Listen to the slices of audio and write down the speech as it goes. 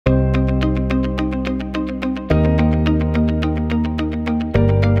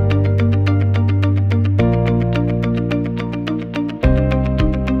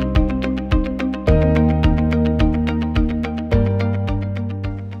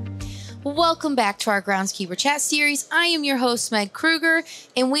Welcome back to our Groundskeeper chat series. I am your host, Meg Kruger,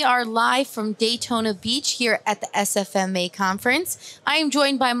 and we are live from Daytona Beach here at the SFMA conference. I am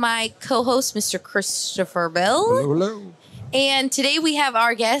joined by my co-host, Mr. Christopher Bell. Hello, hello. And today we have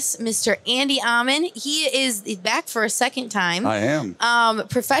our guest, Mr. Andy Ommen. He is back for a second time. I am.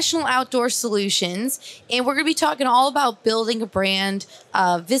 Professional Outdoor Solutions. And we're going to be talking all about building a brand,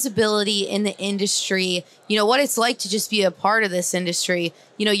 visibility in the industry, you know, what it's like to just be a part of this industry.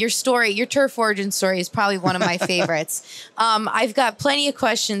 You know, your story, your turf origin story is probably one of my favorites. I've got plenty of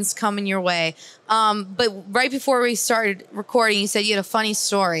questions coming your way. But right before we started recording, you said you had a funny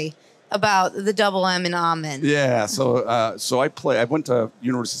story about the double M and Ommen. Yeah, so I went to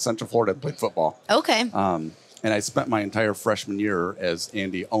University of Central Florida and played football. Okay. And I spent my entire freshman year as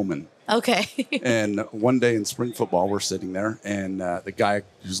Andy Ommen. Okay. And one day in spring football, we're sitting there, and the guy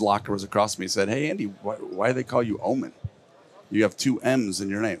whose locker was across me said, "Hey, Andy, why do they call you Ommen? You have two M's in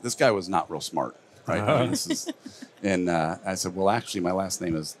your name." This guy was not real smart, right? I mean, I said, "Well, actually, my last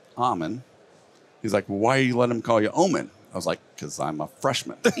name is Ommen." He's like, "Well, why do you let him call you Ommen?" I was like, "Because I'm a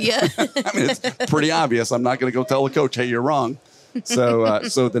freshman." Yeah. I mean, it's pretty obvious. I'm not going to go tell the coach, "Hey, you're wrong."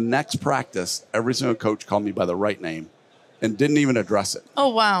 So the next practice, every single coach called me by the right name and didn't even address it. Oh,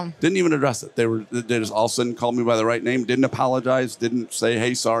 wow. Didn't even address it. They just all of a sudden called me by the right name, didn't apologize, didn't say,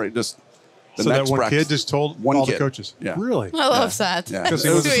 "Hey, sorry." Just the so next that one practice, kid just told one all kid. the coaches. Yeah. Really? I love that. Yeah. Because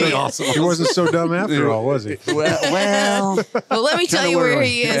Sweet. he wasn't so dumb after all, was he? Well, Well, let me tell you where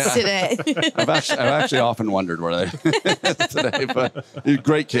he is today. I've actually often wondered where they today. But he's a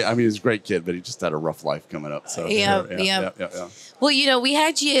great kid. I mean, he's a great kid, but he just had a rough life coming up. So Yeah. Well, you know, we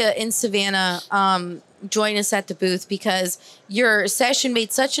had you in Savannah join us at the booth because your session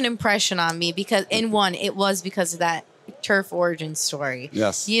made such an impression on me because, it was because of that turf origin story.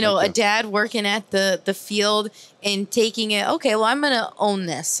 Yes. You know, a dad working at the field and taking it, okay, well, I'm going to own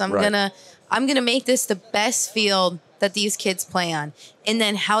this. I'm going to make this the best field that these kids play on. And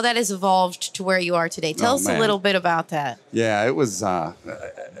then how that has evolved to where you are today. Tell us a little bit about that. Yeah, it was the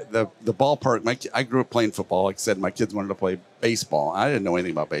ballpark. I grew up playing football. Like I said, my kids wanted to play baseball. I didn't know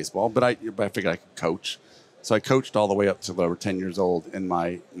anything about baseball, but I figured I could coach. So I coached all the way up till they were 10 years old. And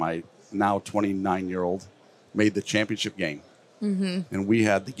my now 29-year-old made the championship game. Mm-hmm. And we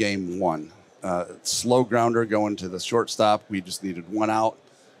had the game won. Slow grounder going to the shortstop. We just needed one out.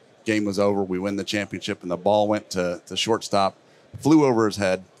 Game was over. We win the championship, and the ball went to shortstop, flew over his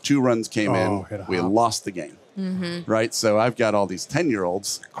head. 2 runs came in. We lost the game. Mm-hmm. Right? So I've got all these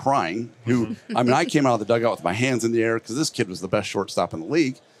 10-year-olds crying who, I mean, I came out of the dugout with my hands in the air because this kid was the best shortstop in the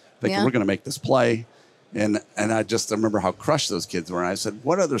league, thinking we're going to make this play. And I remember how crushed those kids were. And I said,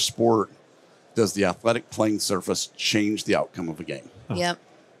 what other sport does the athletic playing surface change the outcome of a game? Yep.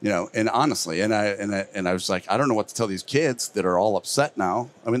 You know, and honestly, and I was like, I don't know what to tell these kids that are all upset now.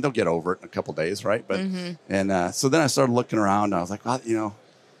 I mean, they'll get over it in a couple of days, right? But so then I started looking around. And I was like, well, you know,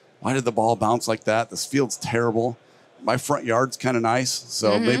 why did the ball bounce like that? This field's terrible. My front yard's kind of nice,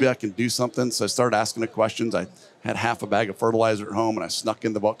 so maybe I can do something. So I started asking the questions. I had half a bag of fertilizer at home, and I snuck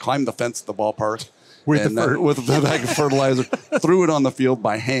in climbed the fence at the ballpark. With a bag of fertilizer, threw it on the field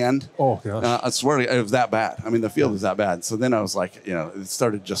by hand. Oh, gosh. I swear to you, it was that bad. I mean, the field was that bad. So then I was like, you know,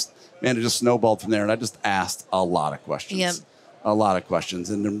 it just snowballed from there. And I just asked a lot of questions. A lot of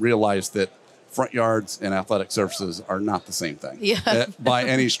questions. And then realized that front yards and athletic surfaces are not the same thing by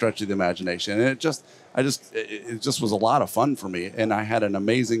any stretch of the imagination. And it just was a lot of fun for me. And I had an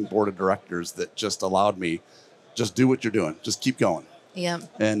amazing board of directors that just allowed me, just do what you're doing. Just keep going. Yeah.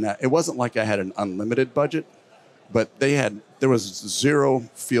 And it wasn't like I had an unlimited budget, but there was 0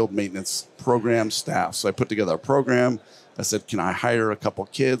 field maintenance program staff. So I put together a program. I said, can I hire a couple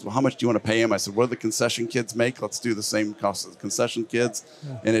kids? Well, how much do you want to pay them? I said, what do the concession kids make? Let's do the same cost as the concession kids.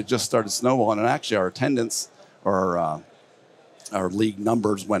 Yeah. And it just started snowballing. And actually our attendance or our league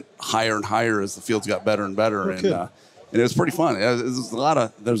numbers went higher and higher as the fields got better and better. Okay. And it was pretty fun.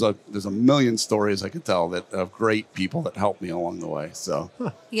 There's a million stories I could tell of great people that helped me along the way. So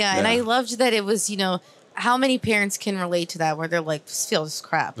yeah, and I loved that it was, you know, how many parents can relate to that where they're like, this field is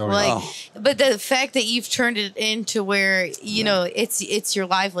crap. But the fact that you've turned it into where, you know, it's your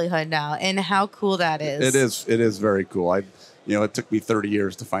livelihood now, and how cool that is. It is very cool. It took me 30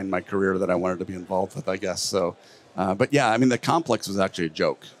 years to find my career that I wanted to be involved with, I guess. So but yeah, I mean, the complex was actually a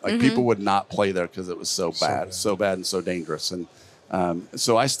joke. Like people would not play there because it was so bad and so dangerous. And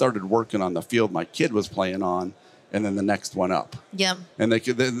so I started working on the field my kid was playing on, and then the next one up. Yeah. And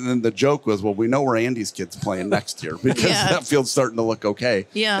then the joke was, well, we know where Andy's kid's playing next year because that field's starting to look okay.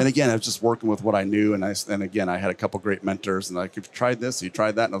 Yeah. And again, I was just working with what I knew, and again, I had a couple great mentors, and like, if you tried this, you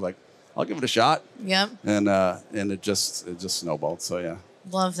tried that, and I was like, I'll give it a shot. Yep. And it just snowballed. So yeah.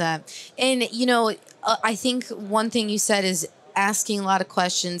 Love that. And, I think one thing you said is asking a lot of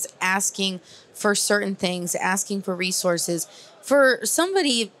questions, asking for certain things, asking for resources. For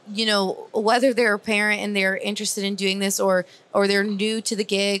somebody, whether they're a parent and they're interested in doing this or they're new to the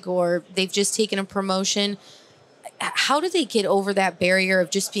gig or they've just taken a promotion, how do they get over that barrier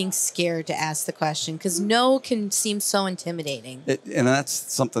of just being scared to ask the question? Because no can seem so intimidating. And that's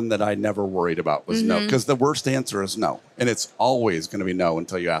something that I never worried about was no, because the worst answer is no. And it's always going to be no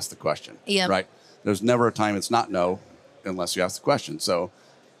until you ask the question. Yeah. Right? There's never a time it's not no unless you ask the question. So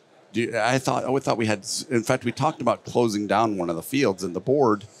I thought we had, in fact, we talked about closing down one of the fields in the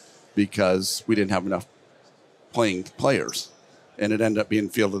board because we didn't have enough players. And it ended up being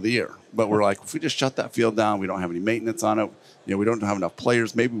field of the year. But we're like, if we just shut that field down, we don't have any maintenance on it. We don't have enough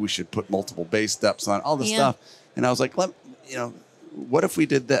players. Maybe we should put multiple base steps on all this stuff. And I was like, what if we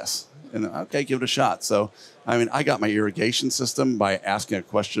did this? And okay, give it a shot. So, I got my irrigation system by asking a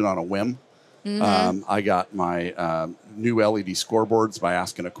question on a whim. I got my new LED scoreboards by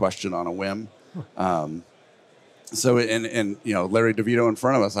asking a question on a whim. So, Larry DeVito in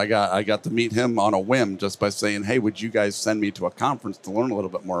front of us, I got to meet him on a whim just by saying, hey, would you guys send me to a conference to learn a little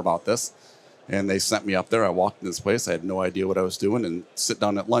bit more about this? And they sent me up there. I walked in this place. I had no idea what I was doing, and sit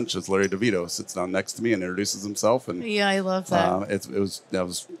down at lunch as Larry DeVito sits down next to me and introduces himself. And yeah, I love that. That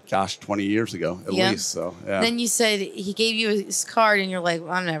was 20 years ago at least. So yeah. Then you said he gave you his card, and you're like,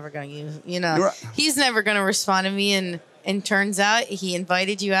 well, I'm never going to use. Right. He's never going to respond to me. And turns out he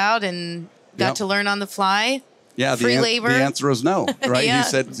invited you out and got to learn on the fly. Yeah, free labor. The answer is no, right? Yeah.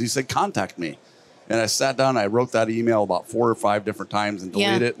 He said, contact me. And I sat down, I wrote that email about 4 or 5 different times and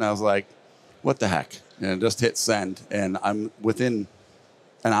deleted it. And I was like, what the heck? And just hit send. And I'm within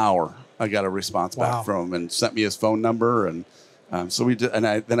an hour, I got a response back from him and sent me his phone number. And so we did. And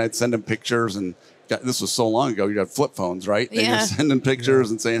I'd send him pictures. And this was so long ago. You got flip phones, right? And you're sending pictures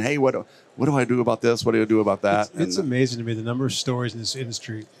and saying, hey, what do I do about this? What do I do about that? It's amazing to me the number of stories in this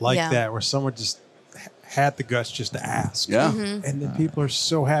industry like that where someone just had the guts just to ask. Yeah. And then people are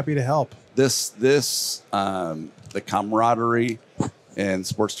so happy to help. The camaraderie in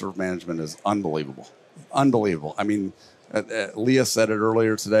sports turf management is unbelievable. Unbelievable. Leah said it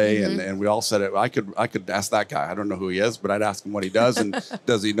earlier today, and we all said it. I could ask that guy. I don't know who he is, but I'd ask him what he does, and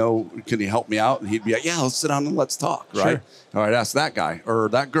does he know? Can he help me out? And he'd be like, "Yeah, let's sit down and let's talk." Right? Or I'd ask that guy or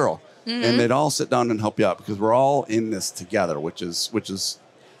that girl, and they'd all sit down and help you out because we're all in this together. Which is,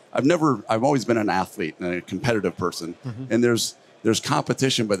 I've always been an athlete and a competitive person, and there's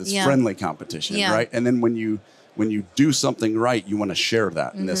competition, but it's friendly competition, right? And then when you do something right, you want to share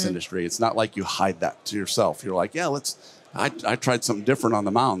that in this industry. It's not like you hide that to yourself. You're like, I tried something different on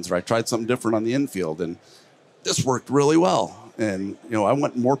the mounds, or I tried something different on the infield, and this worked really well. And, I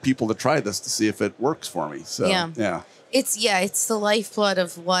want more people to try this to see if it works for me. So, yeah. It's the lifeblood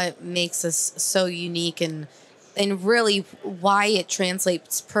of what makes us so unique and really why it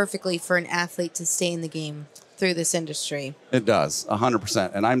translates perfectly for an athlete to stay in the game through this industry. It does,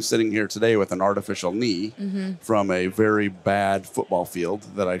 100%. And I'm sitting here today with an artificial knee from a very bad football field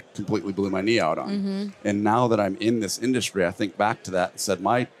that I completely blew my knee out on. And now that I'm in this industry, I think back to that and said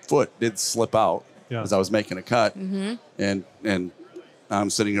my foot did slip out as I was making a cut. And I'm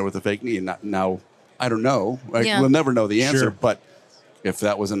sitting here with a fake knee. And now I don't know. We'll never know the answer. But if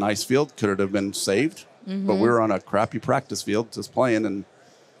that was a nice field, could it have been saved? But we were on a crappy practice field just playing, and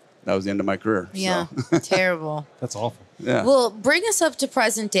that was the end of my career. Yeah, so. Terrible. That's awful. Yeah. Well, bring us up to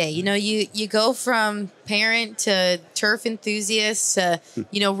present day. You go from parent to turf enthusiast to,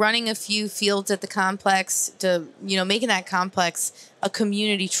 running a few fields at the complex to, making that complex a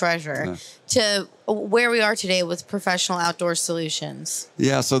community treasure to where we are today with Professional Outdoor Solutions.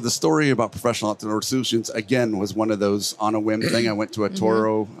 Yeah, so the story about Professional Outdoor Solutions, again, was one of those on a whim thing. I went to a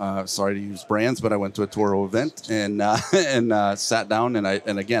Toro, sorry to use brands, but I went to a Toro event and sat down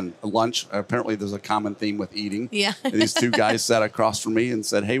and again, lunch. Apparently there's a common theme with eating. Yeah. And these 2 guys sat across from me and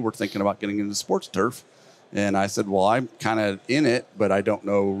said, hey, we're thinking about getting into sports turf. And I said, well, I'm kind of in it, but I don't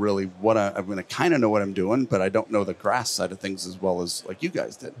know really what I'm going to kind of know what I'm doing, but I don't know the grass side of things as well as like you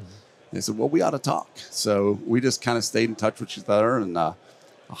guys did. And they said, well, we ought to talk. So we just kind of stayed in touch with each other, and a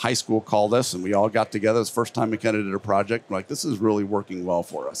high school called us, and we all got together. It was the first time we kind of did a project. We're like, this is really working well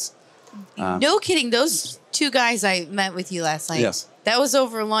for us. No kidding. Those 2 guys I met with you last night. Yes. That was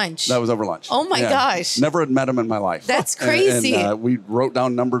over lunch. That was over lunch. Oh, my gosh. Never had met them in my life. That's crazy. And we wrote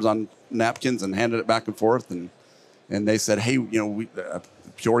down numbers on napkins and handed it back and forth. And they said, hey,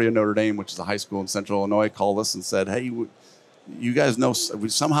 Peoria, Notre Dame, which is a high school in Central Illinois, called us and said, hey, you guys know,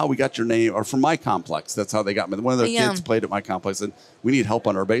 somehow we got your name, or from my complex. That's how they got me. One of their kids played at my complex, and we need help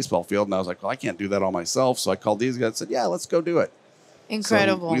on our baseball field. And I was like, well, I can't do that all myself. So I called these guys and said, yeah, let's go do it.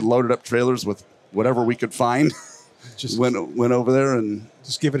 Incredible. So we loaded up trailers with whatever we could find. Just went over there and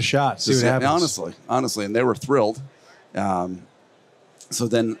just give it a shot. See what happens. Honestly, and they were thrilled. So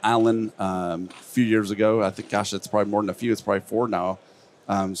then Alan, a few years ago, I think, gosh, it's probably more than a few. It's probably 4 now.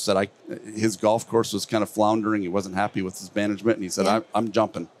 Said his golf course was kind of floundering. He wasn't happy with his management, and he said, "I'm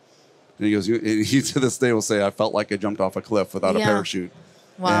jumping." And he goes, he to this day will say, "I felt like I jumped off a cliff without a parachute."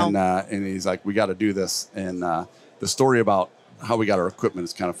 Wow. And he's like, "We got to do this." And the story about how we got our equipment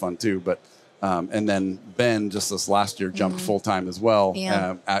is kind of fun too. But and then Ben just this last year jumped full time as well.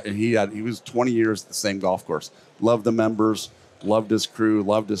 Yeah. And he was 20 years at the same golf course. Loved the members, loved his crew,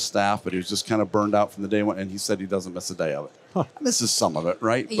 loved his staff, but he was just kind of burned out from the day one. And he said he doesn't miss a day of it. Huh. Misses some of it,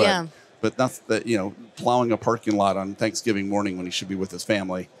 right? But that's plowing a parking lot on Thanksgiving morning when he should be with his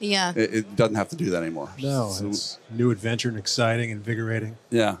family. Yeah. It doesn't have to do that anymore. No, So, it's new adventure and exciting, invigorating.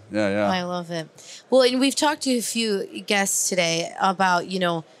 yeah. I love it. Well, and we've talked to a few guests today about,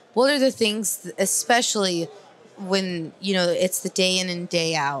 what are the things, especially when, it's the day in and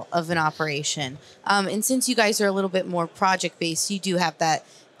day out of an operation. And since you guys are a little bit more project-based, you do have that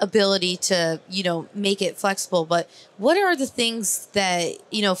ability to, make it flexible. But what are the things that,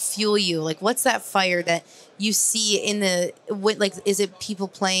 fuel you? Like, what's that fire that you see is it people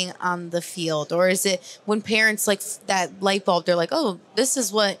playing on the field? Or is it when parents, like, that light bulb, they're like, oh, this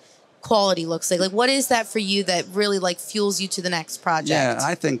is what quality looks like? Like, what is that for you that really, like, fuels you to the next project? Yeah,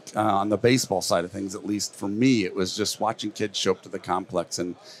 I think on the baseball side of things, at least for me, it was just watching kids show up to the complex.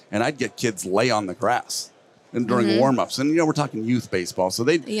 And I'd get kids lay on the grass. And during warm-ups, and we're talking youth baseball, so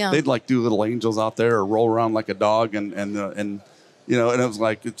they'd like do little angels out there or roll around like a dog, and and it was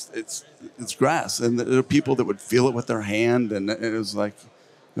like it's grass, and there are people that would feel it with their hand, and it was like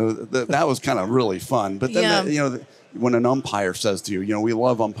that was kind of really fun. But then when an umpire says to you, we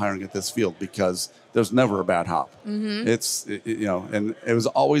love umpiring at this field because there's never a bad hop. It's and it was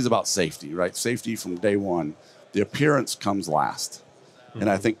always about safety, right? Safety from day one. The appearance comes last. And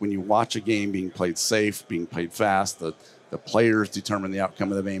I think when you watch a game being played safe, being played fast, the players determine the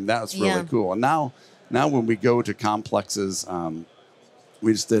outcome of the game. That's really cool. And now when we go to complexes,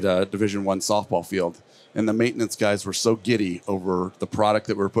 we just did a Division I softball field, and the maintenance guys were so giddy over the product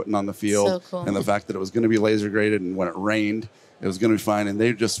that we were putting on the field and the fact that it was going to be laser graded, and when it rained, it was going to be fine. And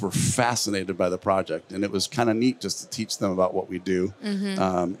they just were fascinated by the project. And it was kind of neat just to teach them about what we do.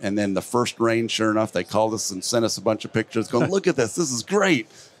 And then the first rain, sure enough, they called us and sent us a bunch of pictures going, look at this. This is great.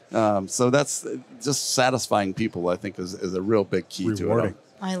 So that's just satisfying people, I think, is a real big key to it.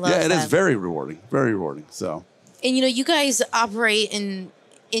 I love that. Yeah, it is very rewarding. Very rewarding. So, and, you guys operate in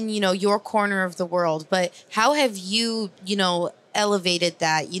your corner of the world, but how have you, elevated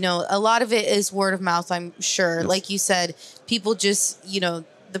that? A lot of it is word of mouth, I'm sure. Yes. Like you said, people just,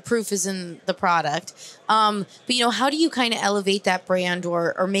 the proof is in the product. But how do you kind of elevate that brand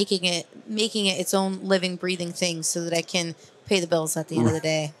or making it its own living, breathing thing so that I can pay the bills at the end of the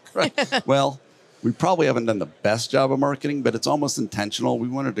day? Right. Well, we probably haven't done the best job of marketing, but it's almost intentional. We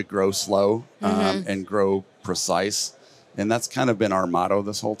wanted to grow slow and grow precise. And that's kind of been our motto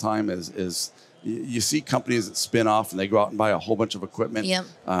this whole time is you see companies that spin off and they go out and buy a whole bunch of equipment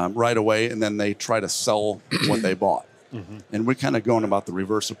right away, and then they try to sell what they bought. And we're kind of going about the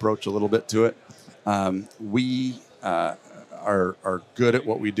reverse approach a little bit to it. We are good at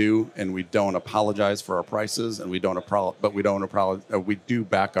what we do, and we don't apologize for our prices, and we do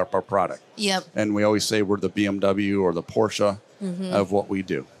back up our product. Yep. And we always say we're the BMW or the Porsche of what we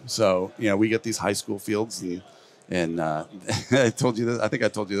do. So we get these high school fields and I told you this. I think I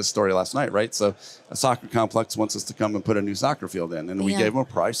told you this story last night, right? So a soccer complex wants us to come and put a new soccer field in, and we gave them a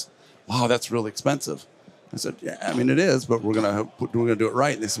price. Wow, that's really expensive. I said, yeah, I mean it is, but we're gonna do it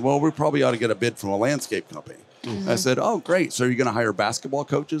right. And they said, well, we probably ought to get a bid from a landscape company. I said, oh, great. So you're gonna hire basketball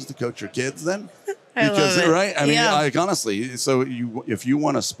coaches to coach your kids then? Because right, I mean, like honestly, so if you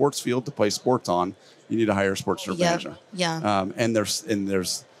want a sports field to play sports on, you need to hire a sports manager. Yeah. And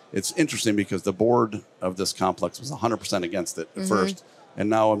there's. It's interesting because the board of this complex was 100% against it at first. And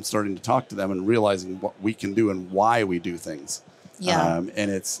now I'm starting to talk to them and realizing what we can do and why we do things. Yeah.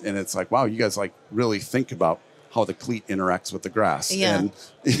 And it's like, wow, you guys like really think about how the cleat interacts with the grass and,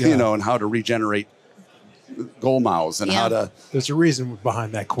 and how to regenerate goal mouths and how to. There's a reason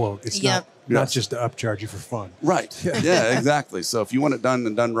behind that quote. It's not just to upcharge you for fun. Right. Yeah, exactly. So if you want it done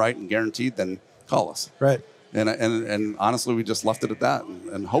and done right and guaranteed, then call us. Right. And honestly, we just left it at that,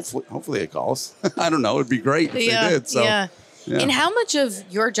 and hopefully they call us. I don't know; it'd be great if they did. So, yeah. And how much of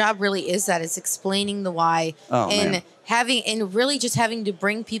your job really is that? Is explaining the why and really just having to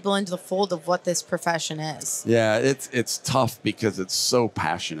bring people into the fold of what this profession is. Yeah, it's tough because it's so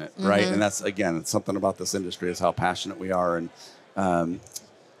passionate, right? And that's it's something about this industry is how passionate we are, and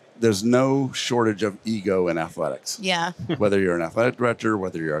there's no shortage of ego in athletics. Yeah. Whether you're an athletic director,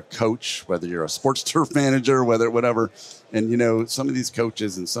 whether you're a coach, whether you're a sports turf manager, whatever. And, some of these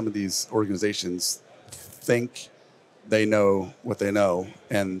coaches and some of these organizations think they know what they know,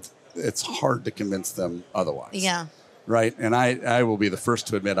 and it's hard to convince them otherwise. Yeah. Right. And I will be the first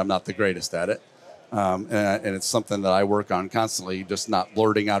to admit I'm not the greatest at it. And it's something that I work on constantly, just not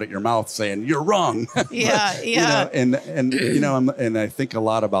blurting out at your mouth saying you're wrong. Yeah, yeah. And I think a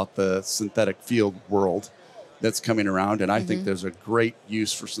lot about the synthetic field world that's coming around, and I think there's a great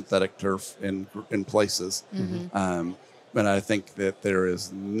use for synthetic turf in places. But I think that there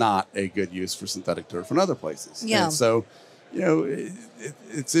is not a good use for synthetic turf in other places. Yeah. And so,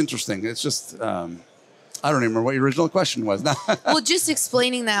 it's interesting. It's just. I don't even remember what your original question was. Well, just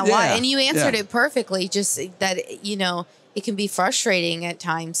explaining that why, and you answered it perfectly. Just that it can be frustrating at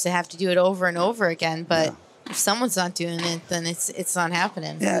times to have to do it over and over again. But if someone's not doing it, then it's not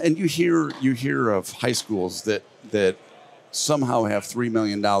happening. Yeah, and you hear of high schools that somehow have $3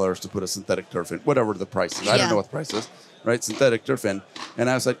 million to put a synthetic turf in, whatever the price is. I don't know what the price is, right? Synthetic turf in,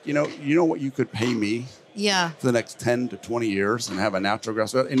 and I was like, you know what you could pay me, for the next 10 to 20 years and have a natural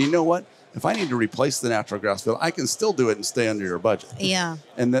grass field, and you know what? If I need to replace the natural grass field, I can still do it and stay under your budget. Yeah.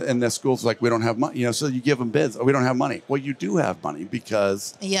 And the school's like, we don't have money. So you give them bids. Oh, we don't have money. Well, you do have money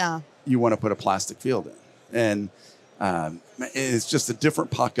because you want to put a plastic field in. And it's just a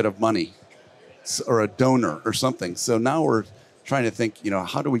different pocket of money or a donor or something. So now we're trying to think,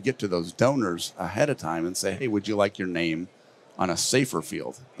 how do we get to those donors ahead of time and say, hey, would you like your name on a safer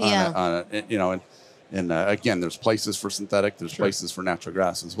field? And again, there's places for synthetic. There's places for natural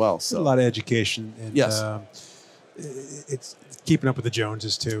grass as well. So a lot of education. And, yes. It's keeping up with the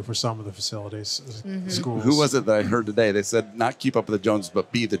Joneses, too, for some of the facilities, schools. Who was it that I heard today? They said not keep up with the Joneses,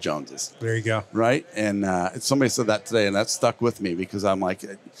 but be the Joneses. There you go. Right? And somebody said that today, and that stuck with me because I'm like,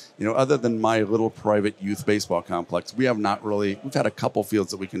 other than my little private youth baseball complex, we've had a couple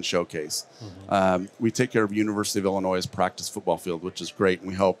fields that we can showcase. We take care of University of Illinois' practice football field, which is great, and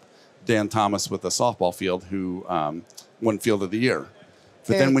we help Dan Thomas with the softball field, who won Field of the Year.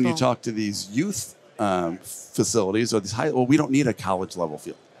 But then when you talk to these youth facilities or these we don't need a college level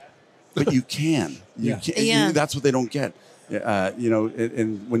field, but you can. That's what they don't get.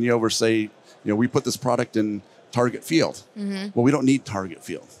 And when you say, we put this product in Target Field. Well, we don't need Target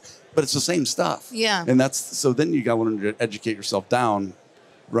Field, but it's the same stuff. Yeah. And so then you got to learn to educate yourself down,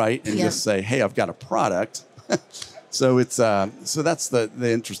 right? And just say, hey, I've got a product. So it's so that's the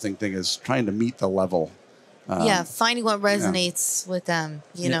interesting thing is trying to meet the level. Finding what resonates with them.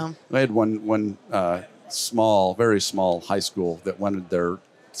 I had one very small high school that wanted their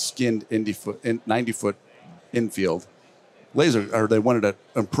skinned 90-foot infield laser, or they wanted it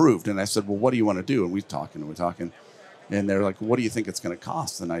improved. And I said, well, what do you want to do? And we're talking, and they're like, what do you think it's going to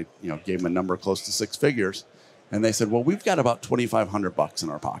cost? And I gave them a number close to six figures, and they said, well, we've got about $2,500 in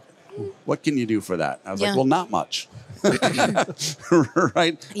our pocket. What can you do for that? I was like, well, not much.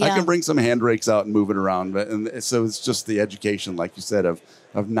 Right? Yeah. I can bring some hand rakes out and move it around. And so it's just the education, like you said, of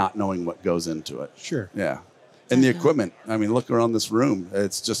not knowing what goes into it. Sure. Yeah. And the equipment. I mean, look around this room.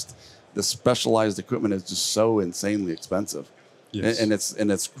 It's just the specialized equipment is just so insanely expensive. Yes. And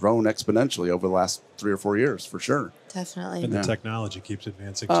it's grown exponentially over the last 3 or 4 years, for sure. Definitely. And the technology keeps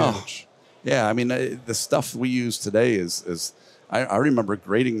advancing too. Yeah. I mean, the stuff we use today is I remember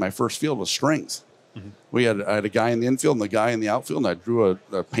grading my first field with strings. I had a guy in the infield and the guy in the outfield, and I drew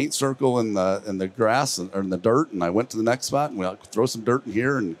a paint circle in the grass or in the dirt, and I went to the next spot and we throw some dirt in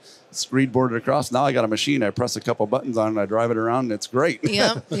here and screed board it across. Now I got a machine. I press a couple buttons on it and I drive it around, and it's great.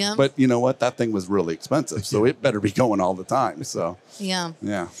 Yeah. But you know what? That thing was really expensive, so it better be going all the time. So yeah.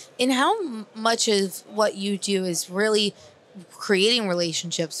 And how much of what you do is really creating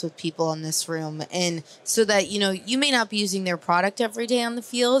relationships with people in this room, and so that you may not be using their product every day on the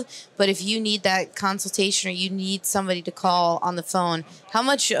field, but if you need that consultation or you need somebody to call on the phone, how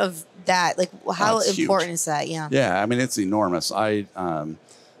much of that, like how important is that? I mean, it's enormous.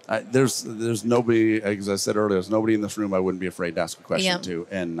 There's nobody, as I said earlier, there's nobody in this room I wouldn't be afraid to ask a question to,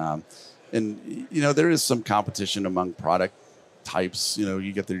 and there is some competition among product types.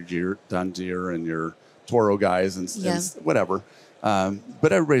 You get the John Deere and your Toro guys and whatever,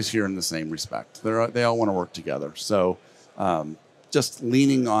 but everybody's here in the same respect. They all want to work together. So just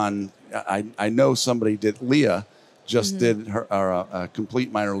leaning on, I know somebody did. Leah just did her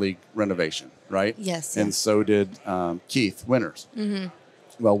complete minor league renovation, right? Yes. And so did Keith Winters.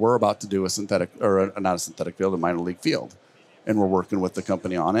 Well, we're about to do a synthetic, or not a synthetic field, a minor league field, and we're working with the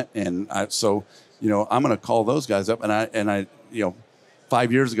company on it. And so I'm going to call those guys up, and I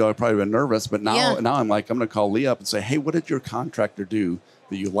 5 years ago, I'd probably been nervous, but now, Yeah. now I'm like, I'm going to call Leah up and say, hey, what did your contractor do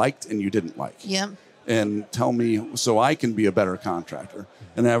that you liked and you didn't like? Yep. And tell me so I can be a better contractor.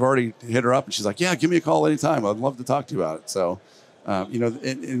 And I've already hit her up, and she's like, yeah, give me a call anytime. I'd love to talk to you about it. So, and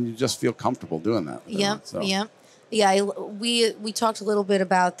you just feel comfortable doing that. Yep. So. Yep. Yeah. We talked a little bit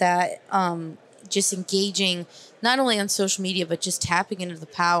about that. Just engaging not only on social media, but just tapping into the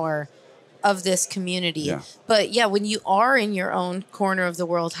power of this community. Yeah. But yeah, when you are in your own corner of the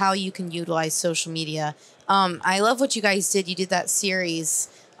world, how you can utilize social media. I love what you guys did. You did that series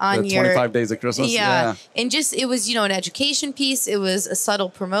on The your 25 Days of Christmas. Yeah. And just, it was, an education piece. It was a subtle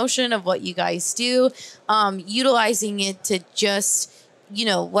promotion of what you guys do. Utilizing it to just,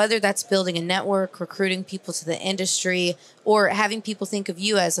 whether that's building a network, recruiting people to the industry, or having people think of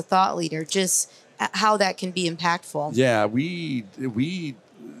you as a thought leader, just how that can be impactful. Yeah, we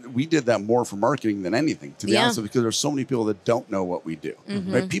did that more for marketing than anything, to be honest with you, because there's so many people that don't know what we do.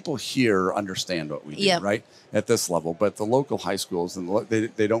 Right? People here understand what we do, right, at this level, but the local high schools,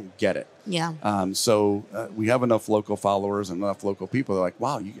 they don't get it. Yeah. So we have enough local followers and enough local people. They're like,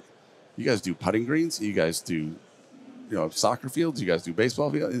 wow, you guys do putting greens, you guys do soccer fields, you guys do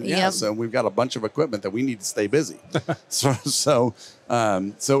baseball fields. Yeah, so we've got a bunch of equipment that we need to stay busy. so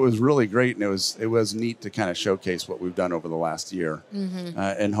it was really great, and it was neat to kind of showcase what we've done over the last year,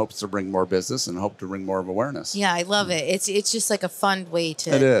 in hopes to bring more business and hope to bring more of awareness. Yeah, I love it. It's just like a fun way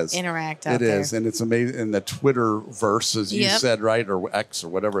to interact out there. It is, and it's amazing. And the Twitter verse, as you said, right, or X or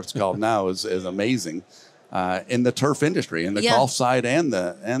whatever it's called now, is amazing in the turf industry, in the golf side and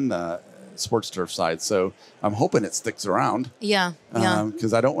the sports turf side. So I'm hoping it sticks around. Yeah.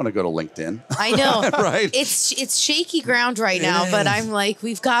 Because I don't want to go to LinkedIn. I know. Right. It's shaky ground right now, but I'm like,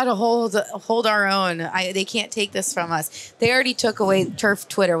 we've got to hold our own. They can't take this from us. They already took away turf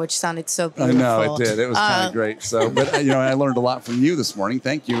Twitter, which sounded so beautiful. I know, it did. It was kind of great. So, but I learned a lot from you this morning.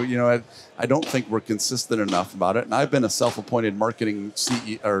 Thank you. I don't think we're consistent enough about it. And I've been a self-appointed marketing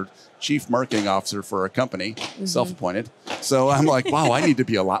CEO or chief marketing officer for a company, self-appointed. So I'm like, wow, I need to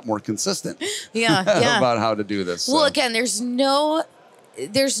be a lot more consistent about how to do this. Well, again, there's no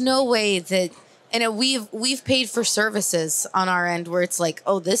way that, and we've paid for services on our end where it's like,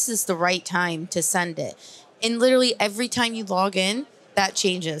 oh, this is the right time to send it. And literally every time you log in, that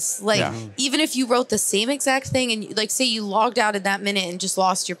changes. Even if you wrote the same exact thing and say you logged out in that minute and just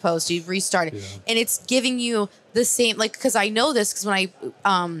lost your post, you've restarted and it's giving you the same, because I know this because when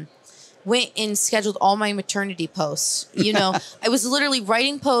I, went and scheduled all my maternity posts. I was literally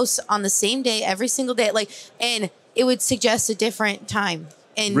writing posts on the same day, every single day, and it would suggest a different time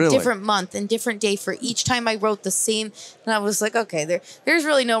and different month and different day for each time I wrote the same. And I was like, okay, there's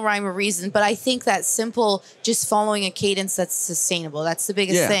really no rhyme or reason, but I think that simple, just following a cadence that's sustainable. That's the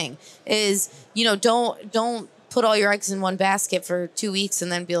biggest thing is, don't put all your eggs in one basket for 2 weeks and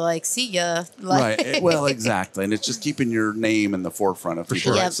then be like, see ya. Right. Well, exactly. And it's just keeping your name in the forefront of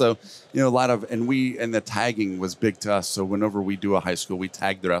people. Right? So, a lot of, and the tagging was big to us. So whenever we do a high school, we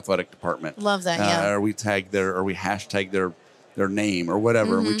tag their athletic department. Love that. Or we tag we hashtag their name or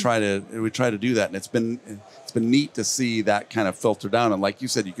whatever. And we try to do that. And it's been neat to see that kind of filter down. And like you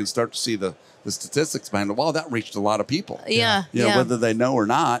said, you can start to see the statistics behind it. Wow, that reached a lot of people. Whether they know or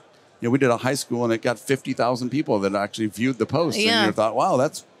not. We did a high school and it got 50,000 people that actually viewed the post. And you thought, wow,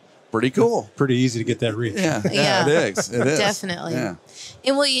 that's pretty cool. Pretty easy to get that reach. Yeah, it is. It is. Definitely. Yeah.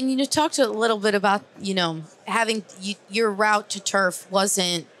 And you talked a little bit about, having your route to turf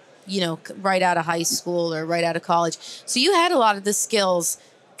wasn't, right out of high school or right out of college. So you had a lot of the skills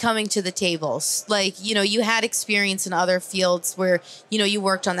coming to the tables. You had experience in other fields where, you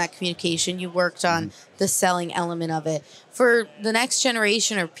worked on that communication, you worked on the selling element of it. For the next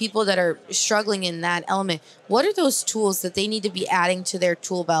generation or people that are struggling in that element, what are those tools that they need to be adding to their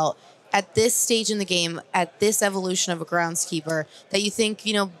tool belt at this stage in the game, at this evolution of a groundskeeper that you think,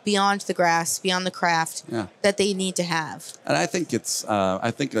 beyond the grass, beyond the craft, that they need to have? And I think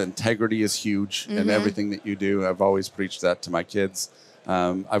I think integrity is huge in everything that you do. I've always preached that to my kids.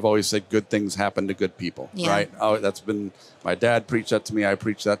 I've always said good things happen to good people, right? Oh, that's been, my dad preached that to me. I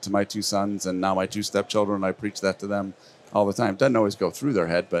preached that to my two sons, and now my two stepchildren, I preach that to them all the time. It doesn't always go through their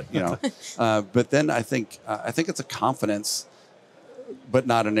head, but but then I think it's a confidence, but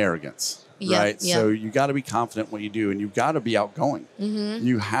not an arrogance, right? So you got to be confident in what you do, and you've got to be outgoing.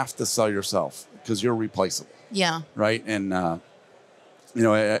 You have to sell yourself because you're replaceable. Yeah. Right. And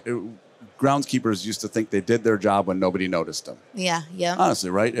groundskeepers used to think they did their job when nobody noticed them. Yeah, yeah.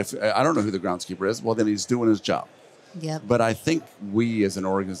 Honestly, right? If I don't know who the groundskeeper is, well, then he's doing his job. Yeah. But I think we as an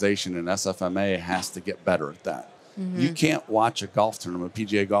organization in SFMA has to get better at that. You can't watch a golf tournament,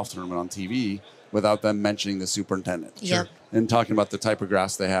 PGA golf tournament on TV without them mentioning the superintendent. Yep. And talking about the type of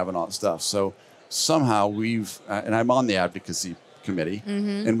grass they have and all that stuff. So somehow we've, and I'm on the advocacy committee,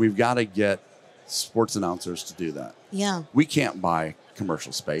 and we've got to get sports announcers to do that. Yeah. We can't buy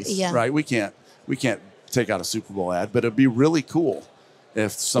commercial space, Yeah. right? We can't take out a Super Bowl ad, but it'd be really cool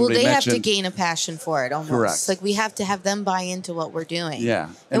if somebody they mentioned. have to gain a passion for it almost. Correct. Like we have to have them buy into what we're doing. Yeah.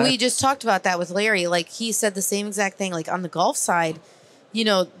 And we just talked about that with Larry. Like he said the same exact thing. Like on the golf side, you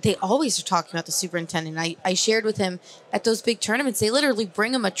know, they always are talking about the superintendent. I shared with him at those big tournaments, they literally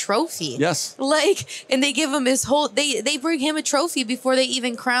bring him a trophy. Yes. Like, and they give him his whole, they bring him a trophy before they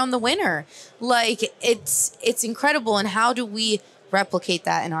even crown the winner. Like it's incredible. And how do we replicate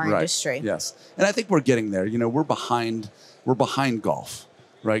that in our industry? Yes. And I think we're getting there. You know, we're behind golf,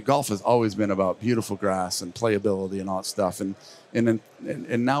 right? Golf has always been about beautiful grass and playability and all that stuff. And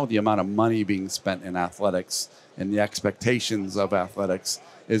now the amount of money being spent in athletics and the expectations of athletics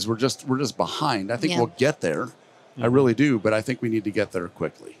is we're just behind. I think we'll get there. I really do, but I think we need to get there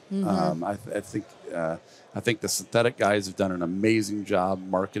quickly. I think the synthetic guys have done an amazing job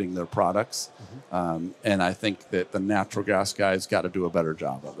marketing their products, and I think that the natural grass guys got to do a better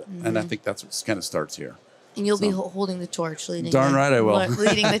job of it. And I think that's what kind of starts here. And you'll be holding the torch, leading. Darn right I will.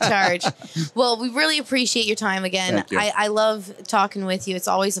 Leading the charge. Well, we really appreciate your time again. Thank you. I love talking with you. It's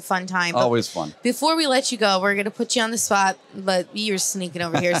always a fun time. But always fun. Before we let you go, we're going to put you on the spot, but you're sneaking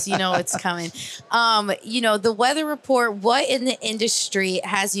over here, so you know it's coming. You know, the weather report, what in the industry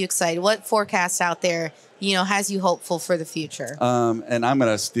has you excited? What forecast out there, you know, has you hopeful for the future? And I'm going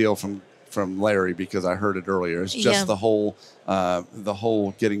to steal from Larry because I heard it earlier. It's just the whole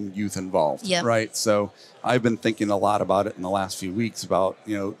getting youth involved, right? So I've been thinking a lot about it in the last few weeks about,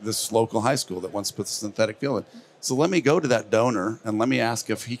 you know, this local high school that wants to put the synthetic field in. So let me go to that donor and let me ask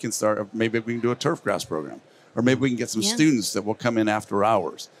if he can start, maybe we can do a turf grass program, or maybe we can get some students that will come in after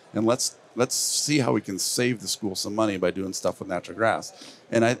hours, and let's see how we can save the school some money by doing stuff with natural grass.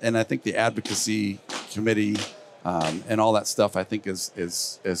 And I think the advocacy committee and all that stuff, I think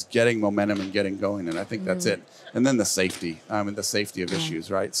is getting momentum and getting going, and I think that's it. And then the safety, and the safety of issues,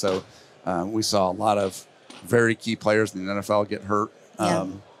 right? So we saw a lot of very key players in the NFL get hurt.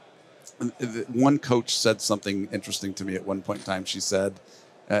 One coach said something interesting to me at one point in time. She said,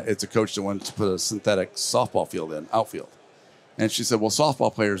 it's a coach that wanted to put a synthetic softball field in, outfield. And she said, well,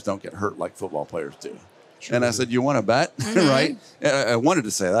 softball players don't get hurt like football players do. True. And I said, you want to bet? Right? I wanted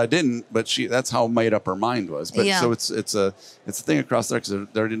to say that. I didn't, but that's how made up her mind was. But so it's a thing across there because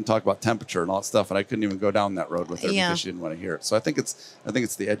they didn't talk about temperature and all that stuff, and I couldn't even go down that road with her because she didn't want to hear it. So I think it's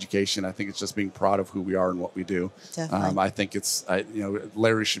the education. I think it's just being proud of who we are and what we do. I think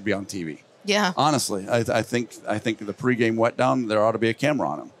Larry should be on TV. Yeah. Honestly, I think the pregame wet down, there ought to be a camera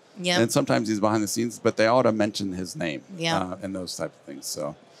on him. Yeah. And sometimes he's behind the scenes, but they ought to mention his name. Yeah. And those type of things.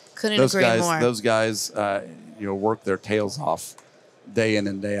 So. Couldn't agree more. Those guys, work their tails off day in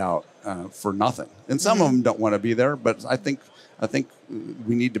and day out for nothing. And some of them don't want to be there, but I think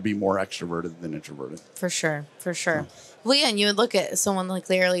we need to be more extroverted than introverted. For sure. Well, yeah, and you would look at someone like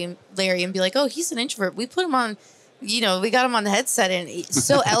Larry and be like, oh, he's an introvert. We put him on, we got him on the headset, and he's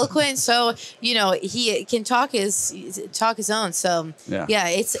so eloquent. So, he can talk his own. So, yeah,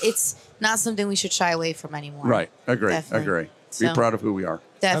 it's not something we should shy away from anymore. Right. Agree. Be proud of who we are.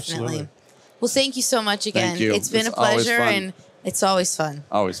 Definitely. Absolutely. Well, thank you so much again. Thank you. It's been a pleasure, and it's always fun.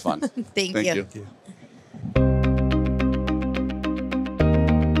 Always fun. Thank you.